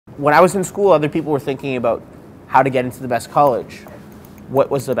when I was in school, other people were thinking about how to get into the best college. What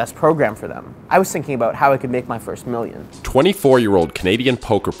was the best program for them? I was thinking about how I could make my first million. 24-year-old Canadian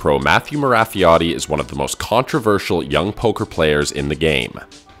poker pro Matt Marafioti is one of the most controversial young poker players in the game.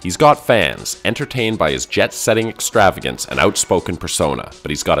 He's got fans, entertained by his jet-setting extravagance and outspoken persona,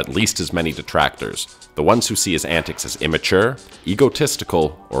 but he's got at least as many detractors, the ones who see his antics as immature,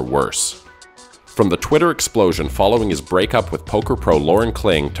 egotistical, or worse. From the Twitter explosion following his breakup with poker pro Lauren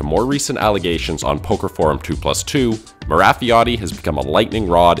Kling to more recent allegations on Poker Forum 2+2, Marafioti has become a lightning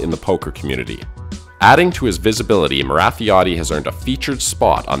rod in the poker community. Adding to his visibility, Marafioti has earned a featured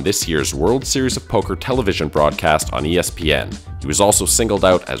spot on this year's World Series of Poker television broadcast on ESPN. He was also singled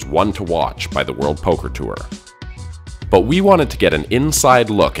out as one to watch by the World Poker Tour. But we wanted to get an inside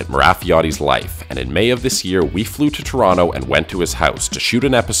look at Marafioti's life, and in May of this year, we flew to Toronto and went to his house to shoot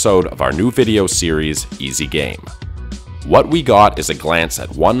an episode of our new video series, Easy Game. What we got is a glance at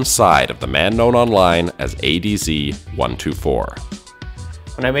one side of the man known online as ADZ124.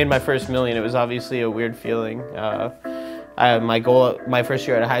 When I made my first million, it was obviously a weird feeling. My goal my first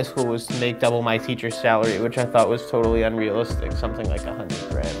year out of high school was to make double my teacher's salary, which I thought was totally unrealistic, something like 100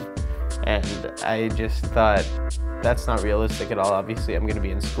 grand. And I just thought, that's not realistic at all. Obviously, I'm going to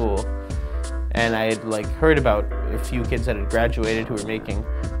be in school. And I had heard about a few kids that had graduated who were making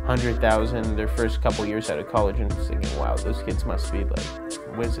 100,000 their first couple years out of college, and thinking, wow, those kids must be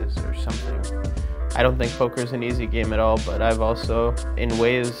like whizzes or something. I don't think poker is an easy game at all, but I've also, in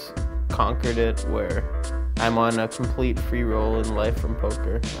ways, conquered it where I'm on a complete free roll in life from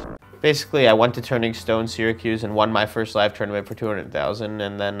poker. Basically, I went to Turning Stone, Syracuse, and won my first live tournament for 200,000,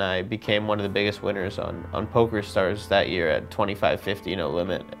 and then I became one of the biggest winners on Poker Stars that year at 25.50 no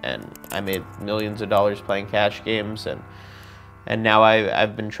limit, and I made millions of dollars playing cash games, and now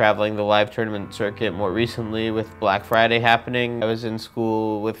I've been traveling the live tournament circuit more recently with Black Friday happening. I was in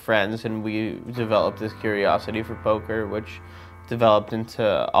school with friends, and we developed this curiosity for poker, which developed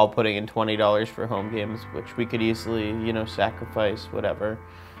into all putting in $20 for home games, which we could easily, sacrifice, whatever.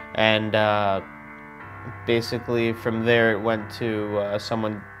 And basically from there it went to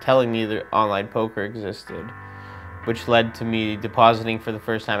someone telling me that online poker existed, which led to me depositing for the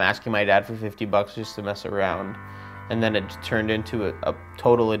first time, asking my dad for 50 bucks just to mess around. And then it turned into a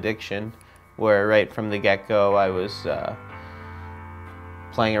total addiction, where right from the get-go I was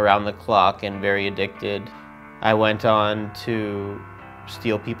playing around the clock and very addicted. I went on to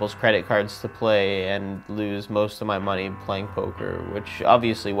steal people's credit cards to play and lose most of my money playing poker, which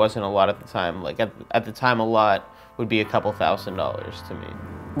obviously wasn't a lot at the time. At the time, a lot would be a couple $1,000s to me.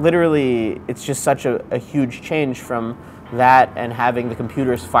 Literally, it's just such a huge change from that and having the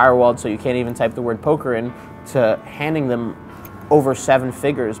computers firewalled so you can't even type the word poker in, to handing them over 7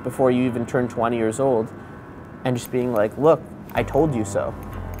 figures before you even turn 20 years old, and just being like, look, I told you so.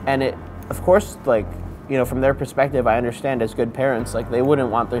 And it, of course, from their perspective, I understand as good parents, they wouldn't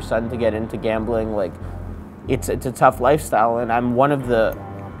want their son to get into gambling. It's a tough lifestyle, and I'm one of the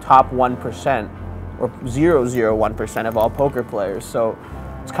top 1% or 0.01% of all poker players. So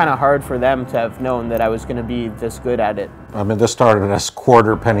it's kind of hard for them to have known that I was going to be this good at it. I mean, this started as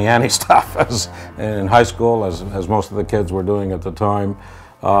quarter penny ante stuff in high school, as most of the kids were doing at the time.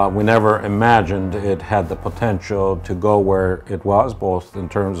 We never imagined it had the potential to go where it was, both in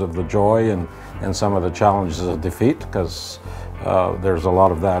terms of the joy and some of the challenges of defeat, because there's a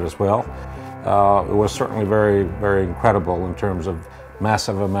lot of that as well. It was certainly very, very incredible in terms of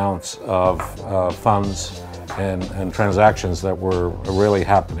massive amounts of funds and transactions that were really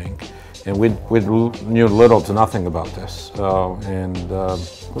happening. And we knew little to nothing about this, and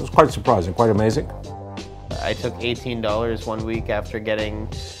it was quite surprising, quite amazing. I took $18 one week after getting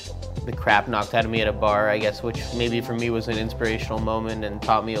the crap knocked out of me at a bar, I guess, which maybe for me was an inspirational moment and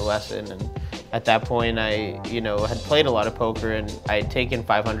taught me a lesson. And at that point, I, had played a lot of poker, and I had taken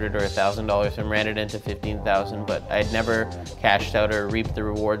 $500 or $1,000 and ran it into $15,000, but I'd never cashed out or reaped the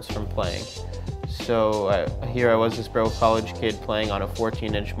rewards from playing. So here I was, this broke college kid, playing on a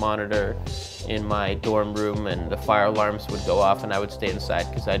 14-inch monitor in my dorm room, and the fire alarms would go off and I would stay inside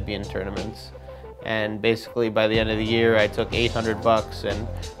because I'd be in tournaments. And basically by the end of the year, I took 800 bucks and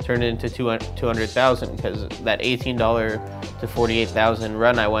turned it into 200,000, because that $18 to 48,000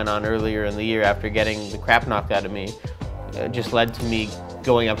 run I went on earlier in the year after getting the crap knocked out of me just led to me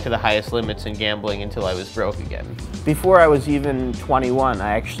going up to the highest limits in gambling until I was broke again. Before I was even 21,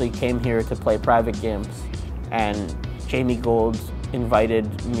 I actually came here to play private games, and Jamie Gold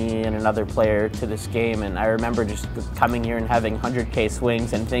invited me and another player to this game, and I remember just coming here and having 100K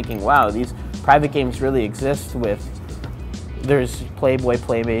swings and thinking, wow, these private games really exist. There's Playboy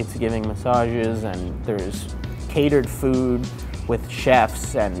Playmates giving massages, and there's catered food with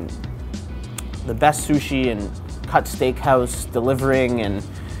chefs and the best sushi and cut steakhouse delivering, and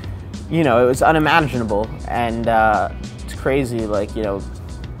you know, it was unimaginable. And it's crazy, like, you know,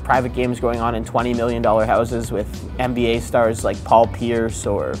 private games going on in $20 million houses with NBA stars like Paul Pierce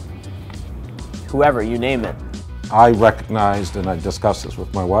or whoever, you name it. I recognized, and I discussed this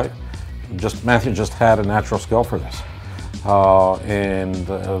with my wife, Matthew just had a natural skill for this.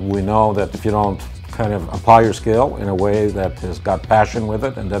 We know that if you don't kind of apply your skill in a way that has got passion with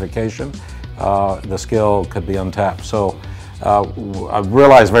it and dedication, the skill could be untapped. So I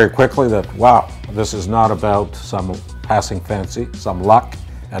realized very quickly that, wow, this is not about some passing fancy, some luck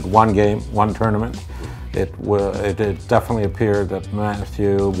at one game, one tournament. It definitely appeared that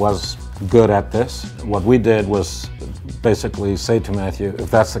Matthew was good at this. What we did was basically say to Matthew, if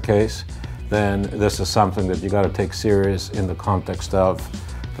that's the case, then this is something that you got to take serious in the context of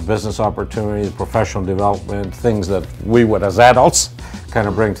the business opportunity, the professional development, things that we would as adults kind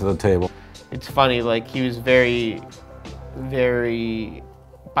of bring to the table. It's funny, like, he was very, very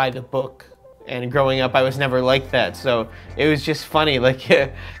by the book. And growing up, I was never like that. So it was just funny, like,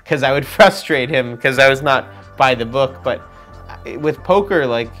 because I would frustrate him because I was not by the book. But with poker,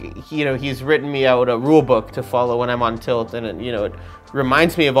 like, you know, he's written me out a rule book to follow when I'm on tilt. And, it, you know, it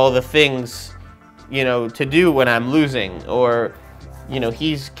reminds me of all the things, you know, to do when I'm losing. Or, you know,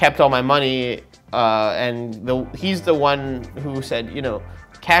 he's kept all my money, and he's the one who said, you know,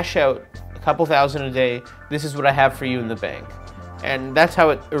 cash out a couple thousand a day. This is what I have for you in the bank. And that's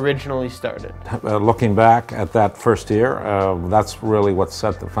how it originally started. Looking back at that first year, that's really what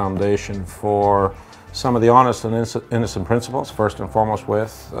set the foundation for some of the honest and innocent principles, first and foremost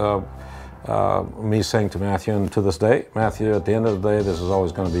with me saying to Matthew, and to this day, Matthew, at the end of the day, this is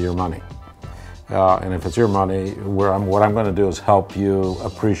always going to be your money. And if it's your money, what I'm going to do is help you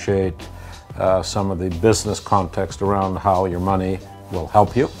appreciate some of the business context around how your money will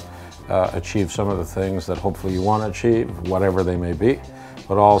help you achieve some of the things that hopefully you want to achieve, whatever they may be,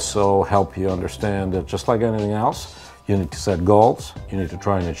 but also help you understand that just like anything else, you need to set goals, you need to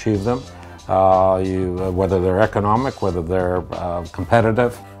try and achieve them, whether they're economic, whether they're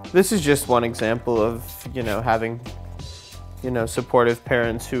competitive. This is just one example of, you know, having, you know, supportive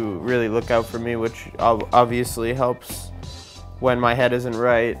parents who really look out for me, which obviously helps when my head isn't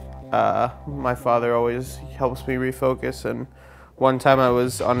right. My father always helps me refocus, and one time I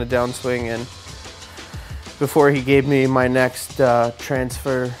was on a downswing, and before he gave me my next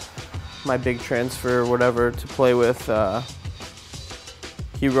transfer, my big transfer or whatever to play with,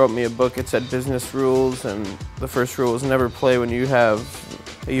 he wrote me a book. It said business rules, and the first rule is never play when you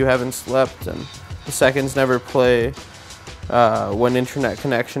haven't slept, and the second's never play when internet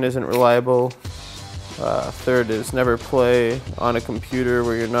connection isn't reliable. Third is never play on a computer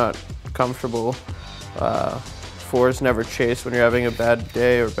where you're not comfortable. 4 is never chase when you're having a bad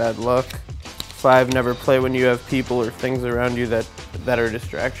day or bad luck. 5, never play when you have people or things around you that are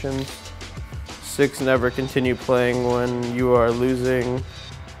distractions. 6, never continue playing when you are losing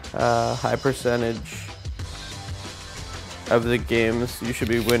high percentage of the games you should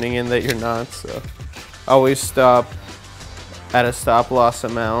be winning in that you're not. So always stop at a stop loss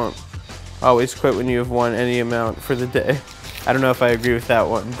amount. Always quit when you have won any amount for the day. I don't know if I agree with that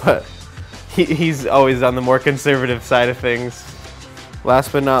one, but he's always on the more conservative side of things.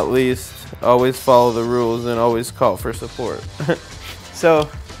 Last but not least, always follow the rules and always call for support. So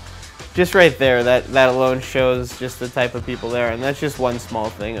just right there, that alone shows just the type of people there, and that's just one small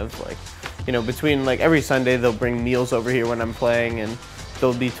thing of, like, you know, between, like, every Sunday they'll bring meals over here when I'm playing, and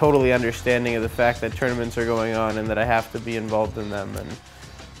they'll be totally understanding of the fact that tournaments are going on and that I have to be involved in them, and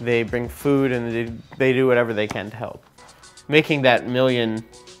they bring food and they do whatever they can to help. Making that million,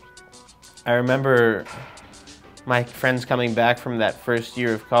 I remember my friends coming back from that first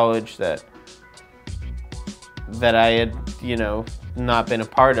year of college that I had, you know, not been a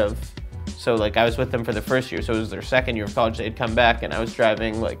part of. So, like, I was with them for the first year, so it was their second year of college. They'd come back, and I was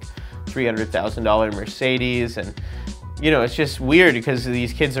driving, like, $300,000 Mercedes, and, you know, it's just weird because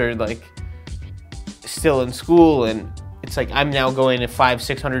these kids are, like, still in school, and it's like I'm now going to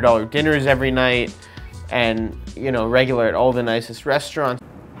 $500-600 dinners every night, and, you know, regular at all the nicest restaurants.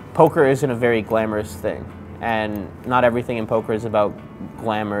 Poker isn't a very glamorous thing, and not everything in poker is about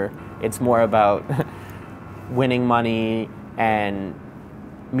glamour. It's more about winning money and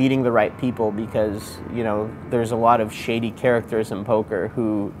meeting the right people, because, you know, there's a lot of shady characters in poker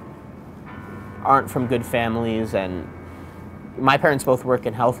who aren't from good families, and my parents both work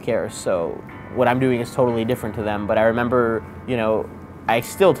in healthcare, so what I'm doing is totally different to them. But I remember, you know, I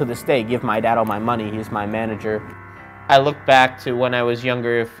still to this day give my dad all my money. He's my manager. I look back to when I was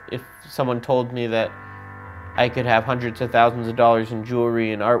younger, if someone told me that I could have hundreds of thousands of dollars in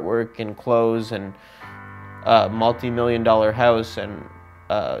jewelry and artwork and clothes and a multi-million-dollar house and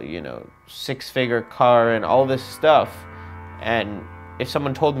you know, six-figure car and all this stuff. And if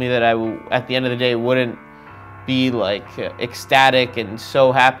someone told me that at the end of the day, wouldn't be like ecstatic and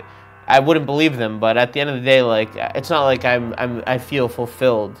so happy, I wouldn't believe them. But at the end of the day, like, it's not like I feel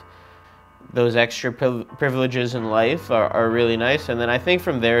fulfilled. Those extra privileges in life are really nice. And then I think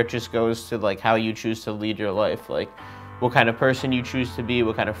from there, it just goes to like how you choose to lead your life. Like what kind of person you choose to be,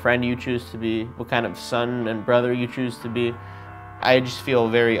 what kind of friend you choose to be, what kind of son and brother you choose to be. I just feel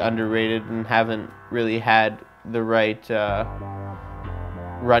very underrated and haven't really had the right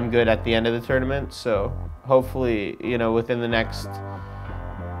run good at the end of the tournament. So hopefully, you know, within the next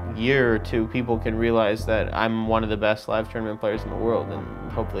year or two, people can realize that I'm one of the best live tournament players in the world, and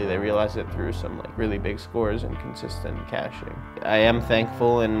hopefully they realize it through some like really big scores and consistent cashing. I am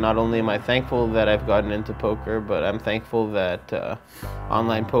thankful, and not only am I thankful that I've gotten into poker, but I'm thankful that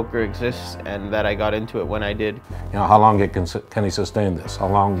online poker exists and that I got into it when I did. You know, how long can he sustain this? How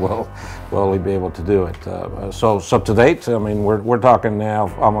long will he be able to do it? So to date, I mean, we're talking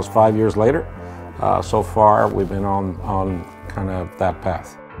now almost 5 years later. So far, we've been on kind of that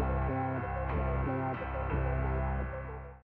path.